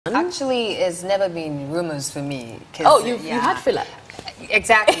Actually, it's never been rumors for me. Oh, you had filler.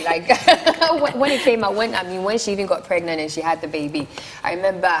 Exactly, like when it came out, when she even got pregnant and she had the baby, I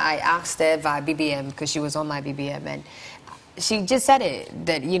remember I asked her via BBM because she was on my BBM, and she just said it,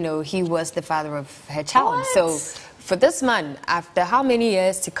 that, you know, he was the father of her child. What? So for this man, after how many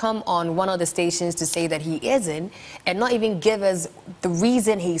years, to come on one of the stations to say that he isn't, and not even give us the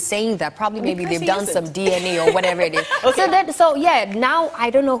reason he's saying that, probably maybe they've done some DNA or whatever it is. Okay. So yeah, now I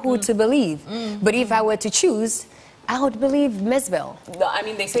don't know who to believe. But if I were to choose, I would believe Mzbel. No, I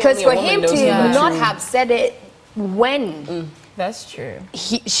mean, they say because only for him to not have said it when that's true,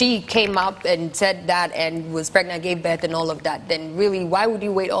 she came up and said that and was pregnant, gave birth and all of that, then really why would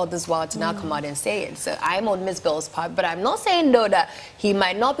you wait all this while to now come out and say it? So I'm on Mzbel's part, but I'm not saying though that he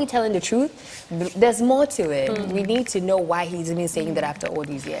might not be telling the truth. There's more to it. We need to know why he's even saying that after all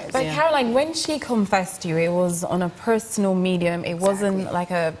these years. But Caroline, when she confessed to you, it was on a personal medium. It wasn't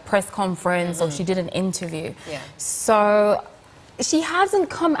like a press conference or she did an interview. So she hasn't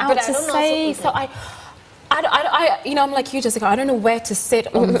come out to say. So you know, I'm like you, Jessica. I don't know where to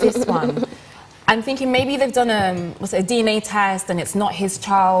sit on this one. I'm thinking maybe they've done a DNA test and it's not his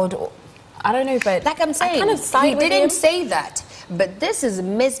child. Or, I don't know, but like I'm saying, I kind of side with he didn't him. say that. But this is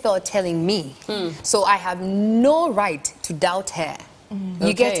Mzbel telling me, so I have no right to doubt her.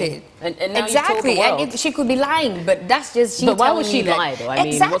 You get it? And now exactly. And she could be lying, but that's just she. But why would she lie, though? I mean,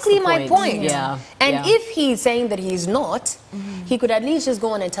 exactly my point. Yeah. And if he's saying that he's not, he could at least just go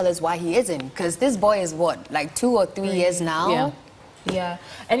on and tell us why he isn't. Because this boy is what, like 2 or 3 years now. Yeah,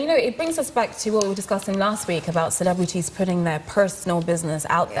 and you know, it brings us back to what we were discussing last week about celebrities putting their personal business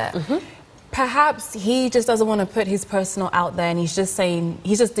out there. Perhaps he just doesn't want to put his personal out there, and he's just saying,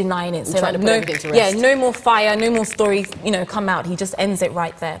 he's just denying it. So trying to put everything to rest. No more fire, no more stories, you know, come out. He just ends it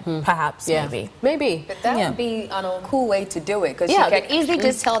right there. Perhaps, maybe. But that would be a cool way to do it, because you can easily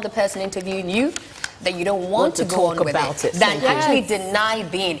just tell the person interviewing you that you don't want to go on with it, than actually deny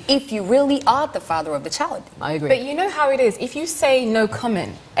being, if you really are the father of the child. I agree. But you know how it is. If you say no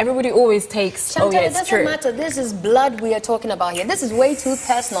comment, everybody always takes, Chantal, it's it true. doesn't matter. This is blood we are talking about here. This is way too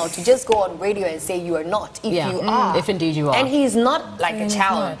personal to just go on radio and say you are not, if you are. If indeed you are. And he's not like a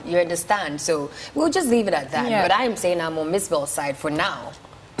child, you understand? So we'll just leave it at that. But I am saying I'm on Mzbel's side for now.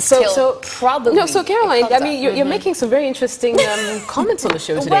 So probably. No, so Caroline, I mean, you're making some very interesting comments on the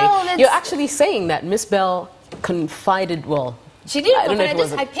show today. Well, you're actually saying that Mzbel confided, she didn't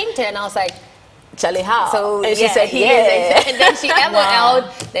confide, I pinged her and I was like, Charlie, how? So, and she said, and then she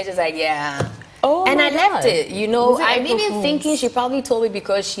LOL'd. Then she's like, Oh, and I left it, you know. I'm April even thinking she probably told me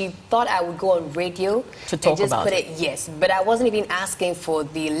because she thought I would go on radio to talk and just about put it. Yes, but I wasn't even asking for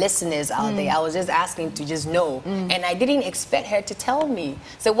the listeners out there. I was just asking to just know, and I didn't expect her to tell me.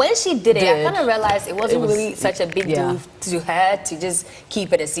 So when she did it, I kind of realized it wasn't really such a big deal to her to just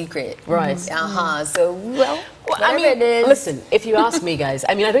keep it a secret. Right. So I mean, listen, if you ask me, guys,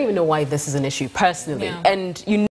 I mean, I don't even know why this is an issue personally, and you.